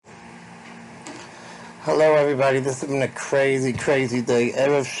Hello everybody, this has been a crazy, crazy day.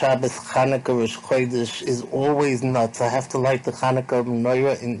 Erev Shabbos, Hanukkah, Rosh Chodesh is always nuts. I have to light the Hanukkah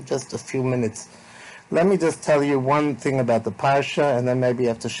menorah in just a few minutes. Let me just tell you one thing about the Parsha, and then maybe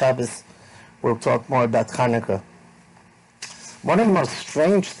after Shabbos we'll talk more about Hanukkah. One of the most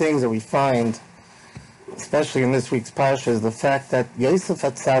strange things that we find, especially in this week's Parsha, is the fact that Yosef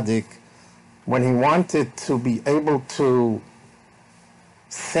HaTzadik, when he wanted to be able to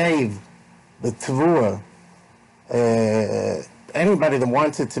save the Tavua, anybody that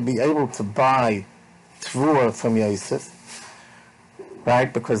wanted to be able to buy Tavua from Yosef,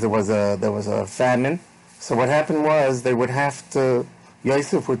 right? Because there was a famine. So what happened was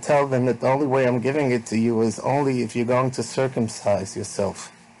Yosef would tell them that the only way I'm giving it to you is only if you're going to circumcise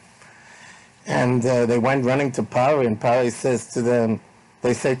yourself. And they went running to Paro, and Paro says to them,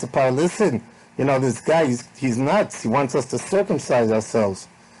 they say to Paro, listen, this guy, he's nuts. He wants us to circumcise ourselves.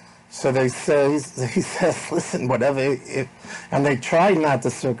 So he says, listen, whatever, and they tried not to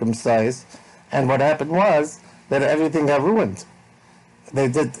circumcise, and what happened was that everything got ruined. The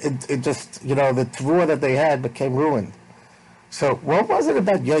Tavua that they had became ruined. So what was it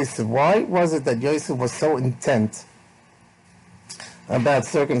about Yosef? Why was it that Yosef was so intent about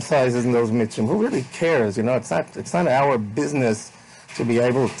circumcising those Mitzrim? Who really cares? It's not our business to be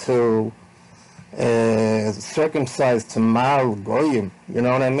able to circumcised to Mal Goyim, you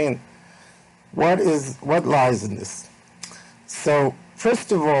know what I mean? What lies in this? So,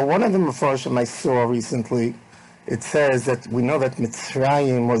 first of all, one of the Mefarshim I saw recently, it says that we know that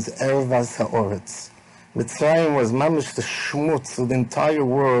Mitzrayim was Ervas HaOretz. Mitzrayim was mamish the shmutz, so the entire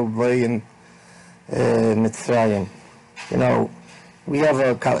world lay in Mitzrayim. We have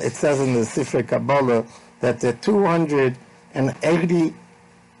it says in the Sifrei Kabbalah that there are 288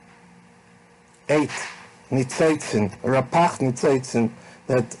 Nitzaitzin, Rapach Nitzaitzin,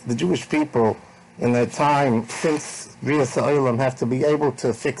 that the Jewish people in their time, since Rias HaOlam, have to be able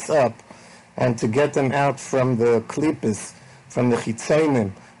to fix up and to get them out from the Klippas, from the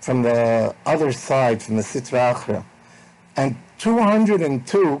Chitzonim, from the other side, from the Sitra Achra. And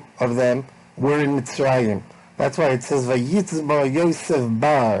 202 of them were in Mitzrayim. That's why it says, Vayitzba Yosef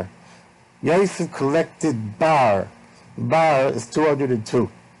Bar. Yosef collected Bar. Bar is 202.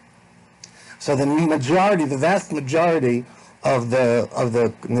 So the vast majority of the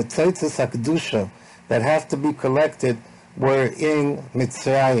Nitzaitzis HaKedusha that have to be collected were in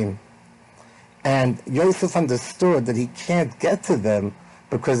Mitzrayim. And Yosef understood that he can't get to them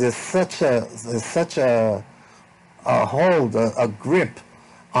because there's such a hold, a grip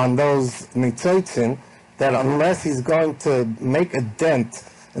on those Nitzaitzin, that unless he's going to make a dent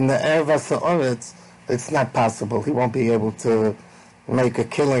in the Ervas HaOretz, it's not possible. He won't be able to make a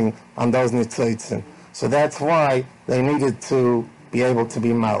killing on those Nitzaitzin. So that's why they needed to be able to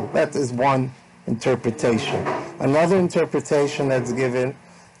be mal. That is one interpretation. Another interpretation that's given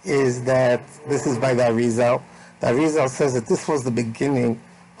is that, this is by the Arizal. The Arizal says that this was the beginning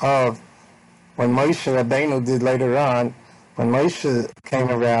of when Moshe Rabbeinu did later on. When Moshe came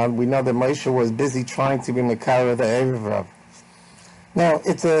around, we know that Moshe was busy trying to be Mekara the Erev Rav. Now,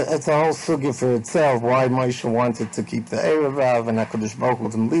 it's a whole sugya for itself, why Moshe wanted to keep the Erev Rav, and HaKadosh Baruch Hu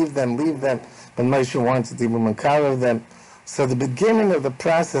didn't leave them, but Moshe wanted to be Mekara of them. So the beginning of the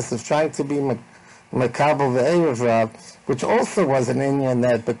process of trying to be Mekabel the Erev Rav, which also was an inyan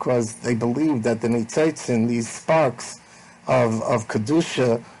that because they believed that the Nitzaitzin, these sparks of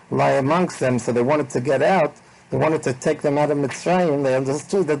Kedusha, lie amongst them, so they wanted to get out, they wanted to take them out of Mitzrayim, they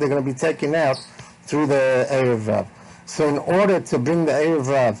understood that they're going to be taken out through the Erev Rav. So in order to bring the Erev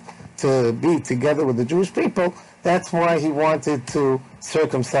Rav to be together with the Jewish people, that's why he wanted to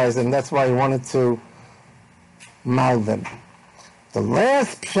circumcise them. That's why he wanted to mal them. The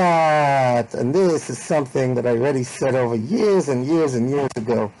last pshat, and this is something that I already said over years and years and years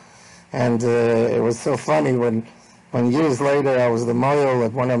ago, and it was so funny when years later I was the moyel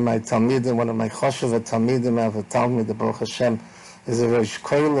at one of my talmidim, one of my choshev talmidim, I have a talmid, the Baruch Hashem, is a Rosh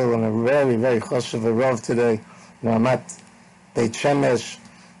Koilel and a very, very choshev Rav today, Naamat Beit Shemesh.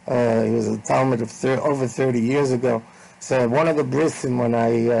 He was a talmid of over 30 years ago. So at one of the brisim, when I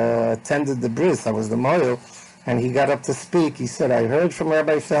attended the bris, I was the moyel, and he got up to speak. He said, I heard from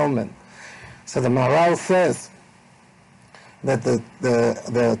Rabbi Felman. So the Maharal says that the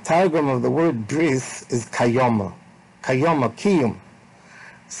targum of the word bris is kayoma. Kayoma, kiyum.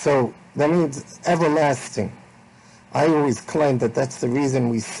 So that means everlasting. I always claim that that's the reason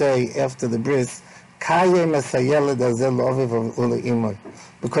we say after the bris, because in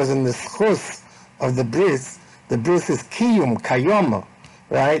the schus of the bris is kiyum, kayoma,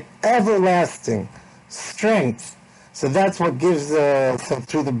 right? Everlasting, strength, So that's what gives, so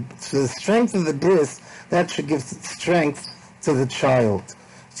through the strength of the bris, that should give strength to the child.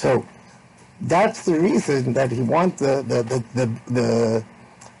 So that's the reason that he wanted the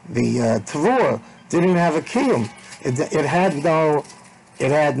Tavur didn't have a kiyum.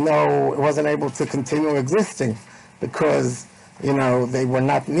 It wasn't able to continue existing because, they were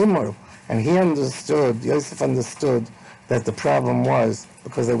not nimur. And Yosef understood that the problem was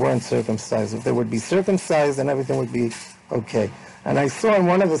because they weren't circumcised. If they would be circumcised, then everything would be okay. And I saw in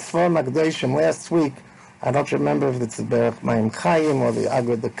one of the Sforim Akdoshim last week, I don't remember if it's the Berach Mayim Chaim or the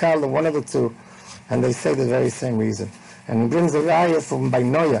Agod Dekal, one of the two, and they say the very same reason. And it brings a raya from by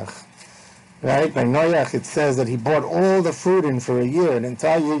Noach. Right? By Noach it says that he bought all the food in for a year, an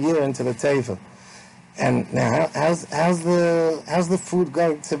entire year into the teva. And now how's the food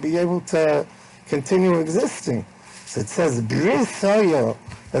going to be able to continue existing? So it says bris hoyo,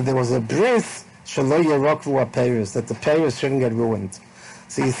 that there was a bris shelo yerokvu apeiros, that the peiros shouldn't get ruined.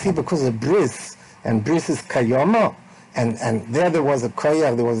 So you see, because of bris, and bris is kayoma, and there was a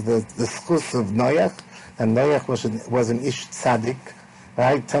koyach, there was the schus of Noach, and Noach was an ish tzaddik,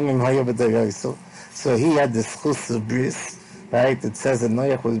 right? Tamim hoyo b'dayoso. So he had the schus of bris, right? It says that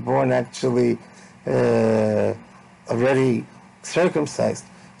Noach was born actually already circumcised.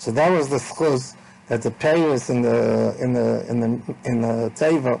 So that was the schus, that the payers in the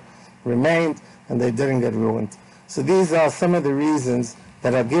teva remained and they didn't get ruined. So these are some of the reasons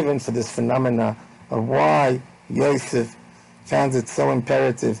that are given for this phenomena of why Yosef found it so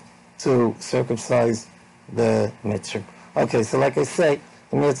imperative to circumcise the Mitzrim. Okay, so like I say,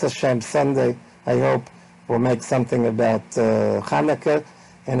 the Mitzvah Hashem Sunday, I hope we'll make something about Hanukkah.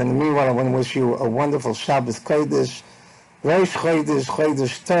 And in the meanwhile, I want to wish you a wonderful Shabbos Kodesh, Rosh Chodesh,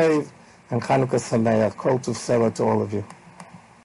 Chodesh Tov, and Chanukah Sameach. Kol Tov Sela to all of you.